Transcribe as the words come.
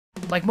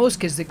Like most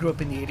kids that grew up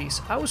in the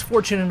 80s, I was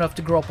fortunate enough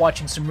to grow up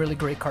watching some really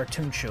great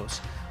cartoon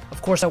shows.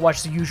 Of course, I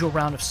watched the usual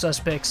round of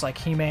suspects like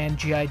He-Man,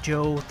 G.I.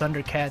 Joe,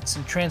 Thundercats,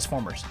 and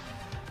Transformers.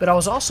 But I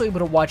was also able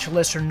to watch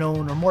lesser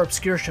known or more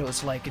obscure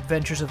shows like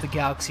Adventures of the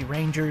Galaxy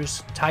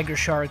Rangers, Tiger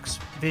Sharks,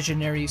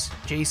 Visionaries,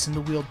 Jason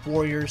the Wheeled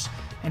Warriors,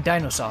 and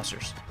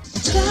Dino-Saucers.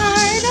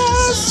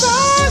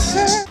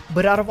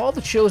 But out of all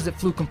the shows that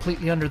flew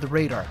completely under the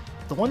radar,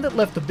 the one that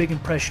left a big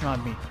impression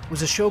on me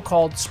was a show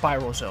called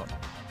Spiral Zone.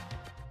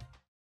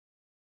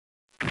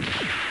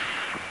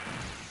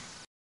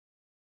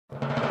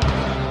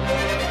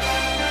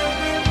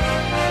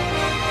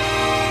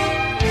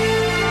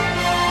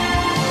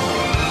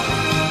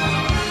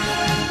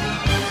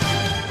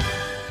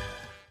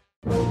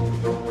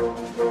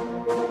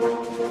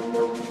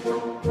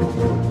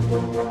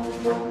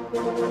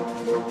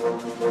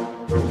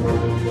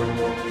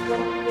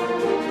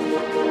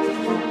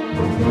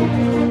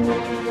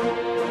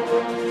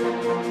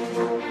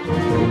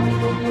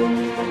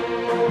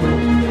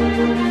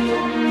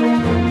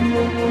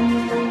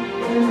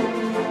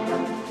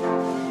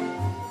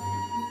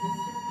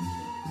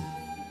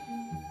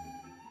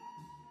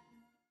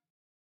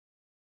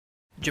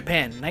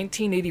 Japan,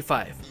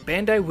 1985.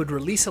 Bandai would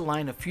release a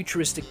line of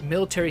futuristic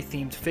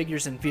military-themed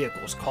figures and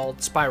vehicles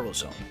called Spiral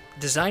Zone.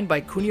 Designed by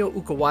Kunio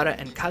Ukawara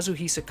and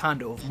Kazuhisa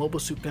Kondo of Mobile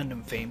Suit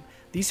Gundam fame,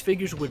 these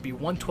figures would be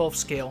 1/12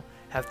 scale,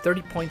 have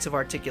 30 points of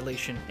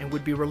articulation, and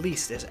would be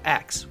released as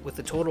acts, with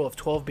a total of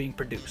 12 being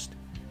produced.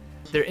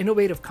 Their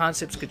innovative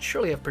concepts could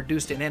surely have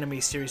produced an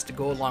anime series to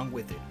go along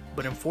with it,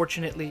 but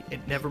unfortunately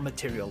it never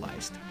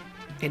materialized.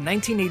 In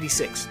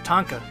 1986,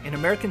 Tonka, an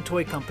American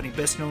toy company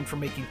best known for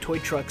making toy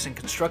trucks and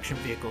construction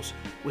vehicles,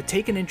 would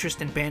take an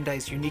interest in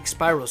Bandai's unique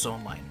Spiral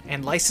Zone line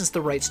and license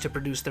the rights to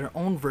produce their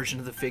own version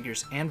of the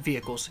figures and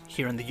vehicles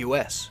here in the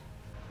US.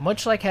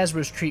 Much like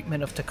Hasbro's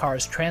treatment of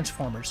Takara's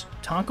Transformers,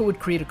 Tonka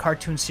would create a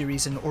cartoon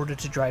series in order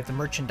to drive the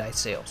merchandise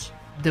sales.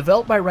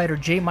 Developed by writer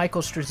J.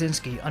 Michael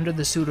Straczynski under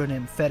the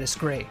pseudonym Fettis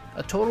Gray,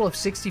 a total of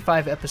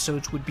 65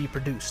 episodes would be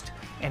produced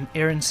and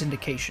air in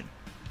syndication.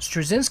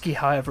 Straczynski,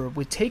 however,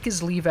 would take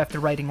his leave after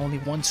writing only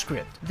one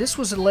script. This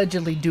was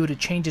allegedly due to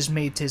changes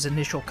made to his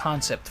initial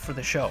concept for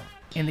the show.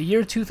 In the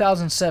year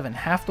 2007,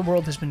 half the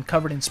world has been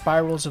covered in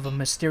spirals of a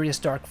mysterious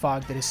dark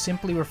fog that is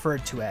simply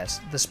referred to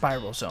as the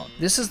Spiral Zone.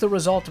 This is the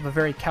result of a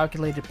very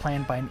calculated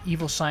plan by an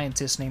evil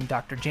scientist named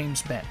Dr.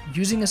 James Bent.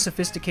 Using a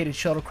sophisticated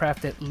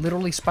shuttlecraft that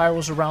literally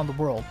spirals around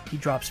the world, he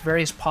drops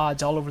various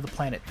pods all over the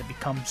planet that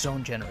become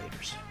zone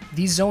generators.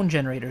 These zone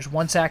generators,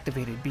 once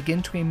activated,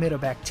 begin to emit a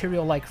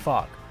bacterial-like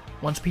fog.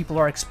 Once people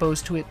are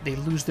exposed to it, they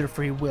lose their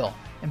free will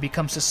and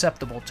become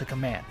susceptible to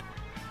command.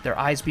 Their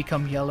eyes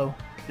become yellow,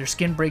 their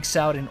skin breaks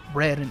out in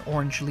red and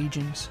orange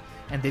legions,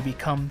 and they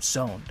become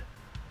zoned.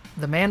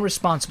 The man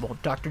responsible,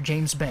 Dr.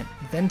 James Bent,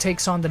 then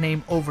takes on the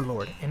name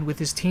Overlord, and with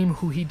his team,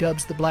 who he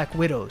dubs the Black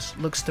Widows,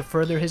 looks to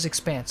further his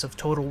expanse of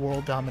total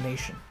world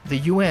domination. The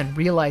UN,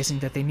 realizing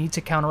that they need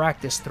to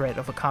counteract this threat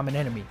of a common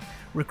enemy,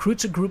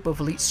 recruits a group of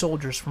elite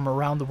soldiers from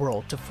around the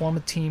world to form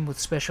a team with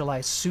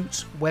specialized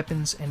suits,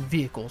 weapons, and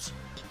vehicles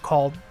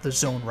called the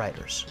Zone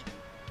Riders.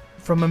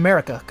 From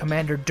America,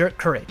 Commander Dirk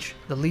Courage,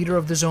 the leader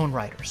of the Zone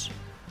Riders.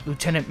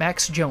 Lieutenant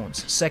Max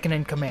Jones, second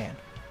in command.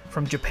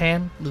 From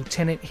Japan,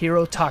 Lieutenant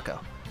Hiro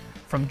Taka.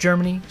 From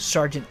Germany,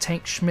 Sergeant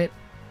Tank Schmidt.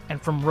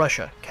 And from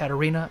Russia,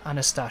 Katerina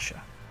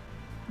Anastasia.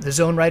 The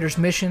Zone Riders'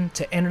 mission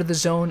to enter the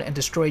zone and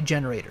destroy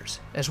generators,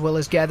 as well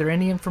as gather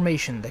any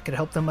information that could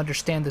help them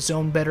understand the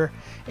zone better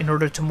in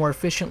order to more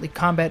efficiently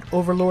combat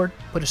Overlord,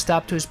 put a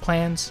stop to his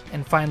plans,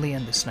 and finally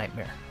end this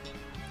nightmare.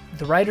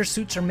 The rider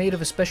suits are made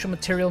of a special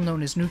material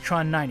known as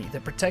Neutron 90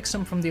 that protects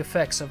them from the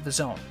effects of the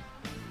zone.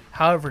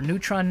 However,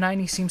 Neutron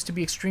 90 seems to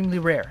be extremely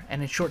rare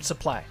and in short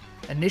supply.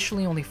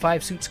 Initially, only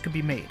 5 suits could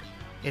be made.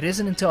 It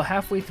isn't until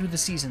halfway through the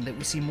season that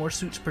we see more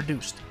suits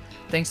produced,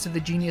 thanks to the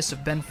genius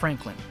of Ben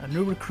Franklin, a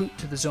new recruit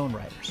to the Zone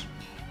Riders.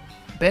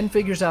 Ben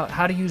figures out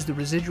how to use the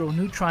residual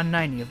Neutron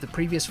 90 of the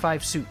previous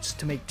 5 suits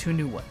to make 2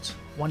 new ones,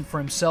 one for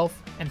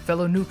himself and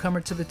fellow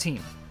newcomer to the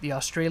team, the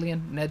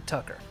Australian Ned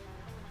Tucker.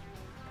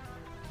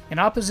 In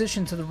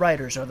opposition to the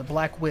Riders are the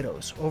Black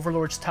Widows,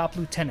 Overlord's top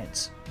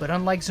lieutenants, but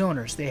unlike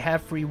Zoners, they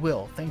have free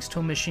will thanks to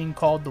a machine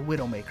called the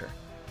Widowmaker.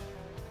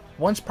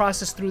 Once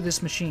processed through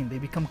this machine, they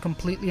become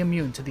completely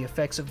immune to the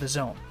effects of the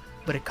zone,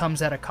 but it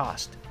comes at a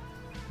cost.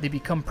 They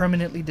become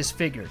permanently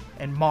disfigured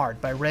and marred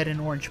by red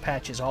and orange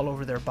patches all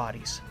over their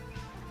bodies.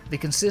 They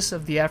consist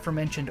of the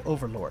aforementioned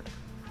Overlord.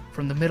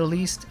 From the Middle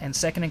East and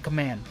second in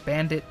command,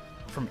 Bandit,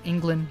 from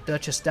England,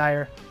 Duchess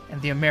Dyer, and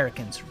the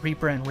Americans,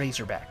 Reaper and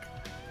Razorback.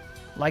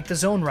 Like the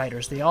Zone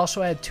Riders, they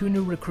also add 2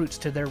 new recruits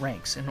to their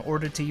ranks in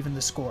order to even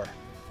the score.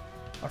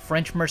 A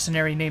French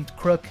mercenary named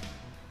Crook,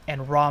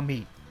 and Raw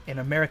Meat, an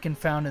American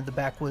found in the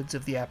backwoods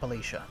of the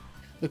Appalachia.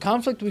 The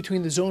conflict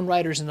between the Zone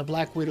Riders and the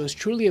Black Widows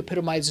truly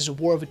epitomizes a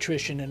war of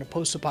attrition in a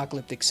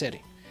post-apocalyptic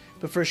setting.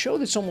 But for a show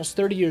that's almost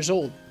 30 years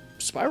old,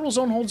 Spiral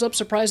Zone holds up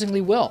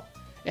surprisingly well.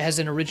 It has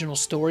an original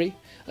story,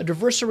 a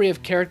diverse array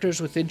of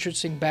characters with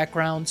interesting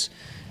backgrounds,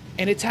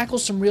 And it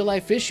tackles some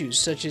real-life issues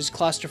such as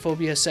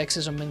claustrophobia,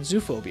 sexism, and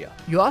zoophobia.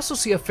 You also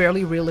see a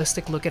fairly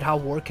realistic look at how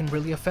war can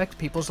really affect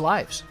people's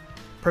lives.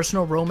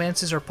 Personal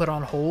romances are put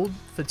on hold,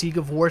 fatigue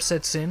of war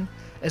sets in,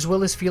 as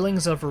well as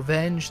feelings of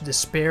revenge,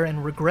 despair,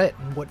 and regret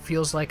in what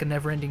feels like a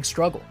never-ending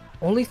struggle.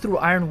 Only through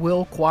iron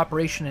will,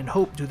 cooperation, and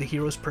hope do the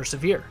heroes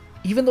persevere.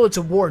 Even though it's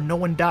a war, no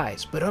one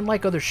dies, but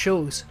unlike other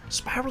shows,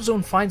 Spiral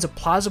Zone finds a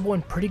plausible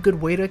and pretty good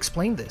way to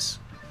explain this.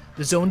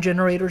 The zone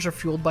generators are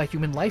fueled by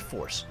human life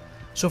force,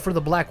 so for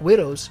the Black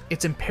Widows,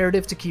 it's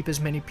imperative to keep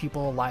as many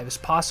people alive as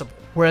possible,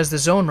 whereas the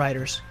Zone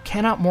Riders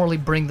cannot morally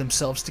bring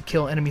themselves to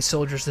kill enemy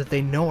soldiers that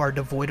they know are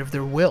devoid of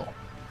their will,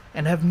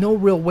 and have no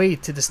real way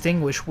to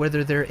distinguish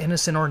whether they're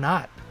innocent or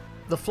not.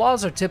 The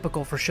flaws are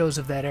typical for shows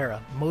of that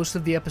era. Most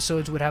of the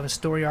episodes would have a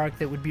story arc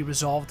that would be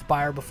resolved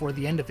by or before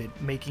the end of it,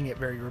 making it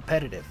very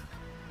repetitive.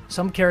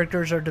 Some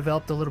characters are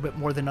developed a little bit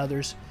more than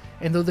others,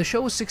 and though the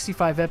show was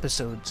 65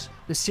 episodes,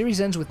 the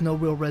series ends with no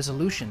real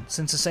resolution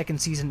since the second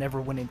season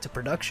never went into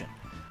production.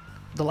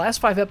 The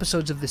last 5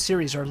 episodes of the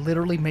series are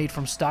literally made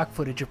from stock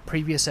footage of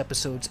previous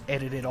episodes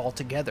edited all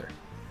together.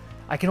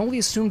 I can only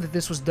assume that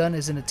this was done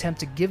as an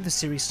attempt to give the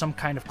series some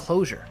kind of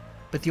closure,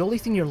 but the only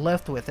thing you're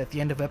left with at the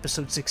end of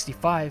episode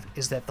 65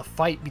 is that the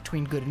fight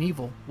between good and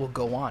evil will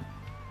go on.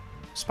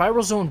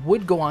 Spiral Zone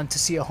would go on to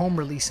see a home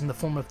release in the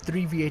form of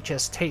 3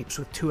 VHS tapes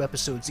with 2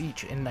 episodes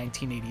each in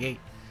 1988.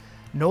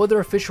 No other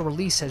official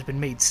release has been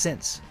made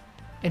since.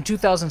 In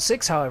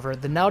 2006, however,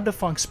 the now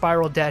defunct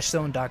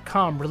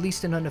Spiral-Zone.com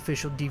released an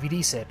unofficial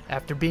DVD set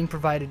after being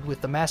provided with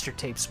the master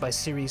tapes by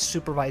series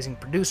supervising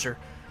producer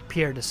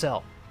Pierre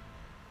Dessel.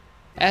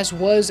 As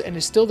was and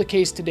is still the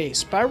case today,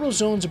 Spiral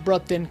Zone's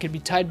abrupt end can be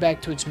tied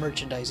back to its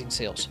merchandising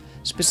sales,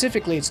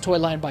 specifically its toy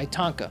line by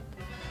Tonka.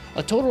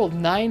 A total of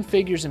 9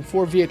 figures and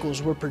 4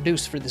 vehicles were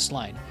produced for this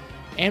line,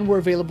 and were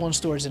available in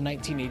stores in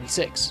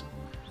 1986.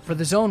 For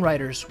the Zone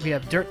Riders, we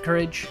have Dirt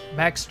Courage,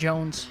 Max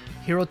Jones,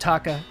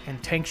 Hirotaka,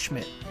 and Tank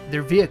Schmidt.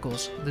 Their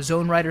vehicles, the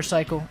Zone Rider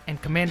Cycle,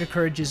 and Commander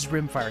Courage's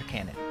Rimfire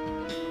Cannon.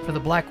 For the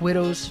Black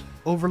Widows,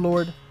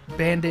 Overlord,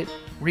 Bandit,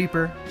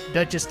 Reaper,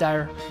 Duchess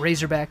Dire,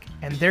 Razorback,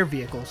 and their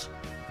vehicles,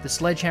 the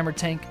Sledgehammer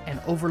Tank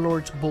and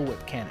Overlord's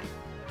Bullwhip Cannon.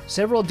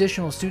 Several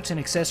additional suits and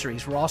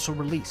accessories were also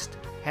released.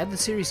 Had the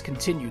series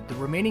continued, the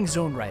remaining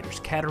Zone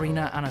Riders,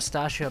 Katarina,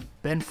 Anastasia,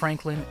 Ben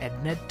Franklin,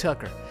 and Ned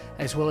Tucker,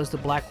 as well as the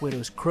Black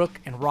Widows Crook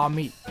and Raw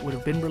Meat, would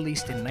have been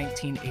released in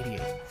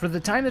 1988. For the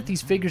time that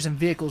these figures and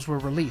vehicles were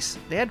released,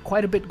 they had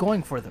quite a bit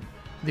going for them.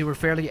 They were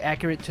fairly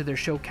accurate to their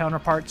show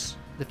counterparts,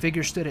 the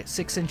figures stood at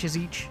 6 inches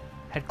each,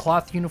 had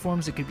cloth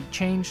uniforms that could be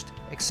changed,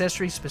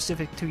 accessories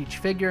specific to each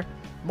figure,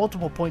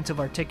 multiple points of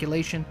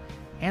articulation,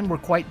 and were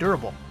quite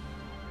durable.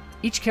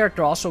 Each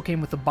character also came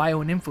with a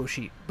bio and info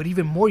sheet, but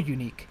even more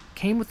unique,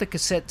 came with a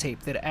cassette tape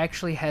that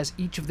actually has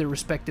each of their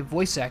respective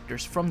voice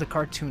actors from the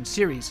cartoon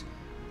series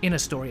in a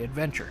story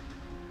adventure.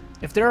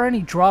 If there are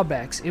any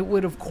drawbacks, it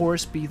would of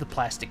course be the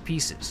plastic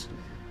pieces.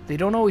 They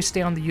don't always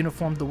stay on the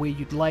uniform the way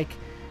you'd like,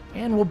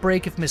 and will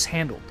break if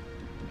mishandled.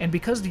 And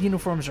because the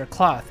uniforms are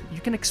cloth, you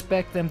can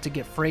expect them to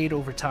get frayed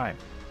over time.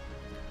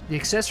 The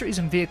accessories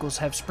and vehicles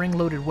have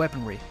spring-loaded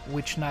weaponry,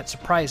 which, not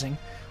surprising,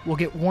 will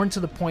get worn to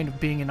the point of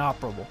being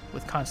inoperable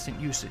with constant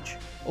usage.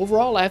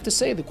 Overall, I have to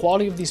say the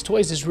quality of these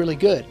toys is really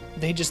good.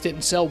 They just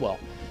didn't sell well.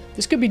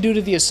 This could be due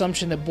to the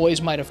assumption that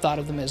boys might have thought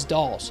of them as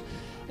dolls,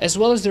 as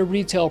well as their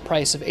retail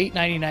price of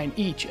 $8.99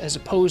 each, as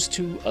opposed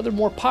to other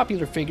more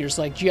popular figures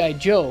like G.I.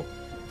 Joe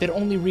that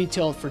only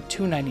retailed for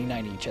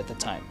 $2.99 each at the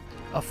time.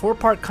 A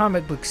 4-part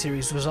comic book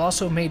series was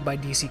also made by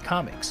DC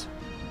Comics.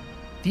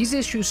 These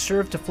issues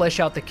served to flesh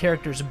out the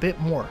characters a bit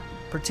more,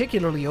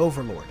 particularly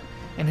Overlord,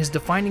 and his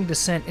defining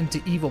descent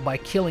into evil by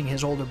killing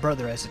his older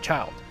brother as a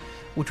child,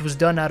 which was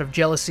done out of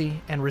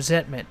jealousy and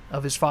resentment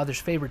of his father's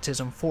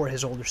favoritism for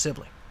his older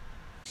sibling.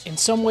 In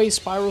some ways,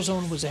 Spiral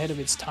Zone was ahead of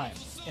its time.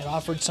 It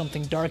offered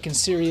something dark and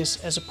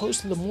serious as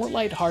opposed to the more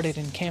lighthearted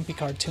and campy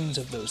cartoons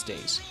of those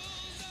days.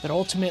 But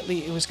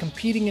ultimately, it was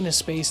competing in a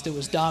space that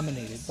was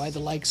dominated by the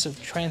likes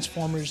of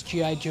Transformers,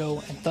 G.I.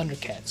 Joe, and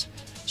Thundercats,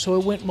 so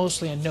it went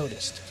mostly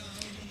unnoticed.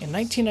 In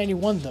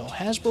 1991, though,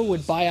 Hasbro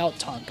would buy out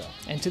Tonka,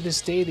 and to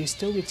this day they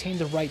still retain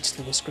the rights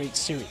to this great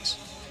series.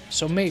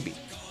 So maybe,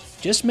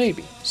 just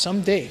maybe,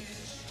 someday,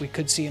 we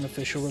could see an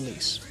official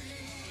release.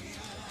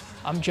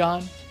 I'm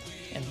John,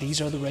 and these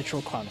are the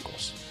Retro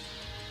Chronicles.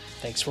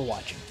 Thanks for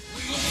watching.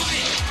 We will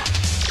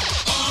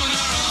fight on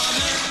our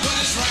honor,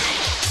 what is right.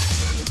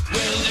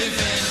 We'll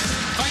defend.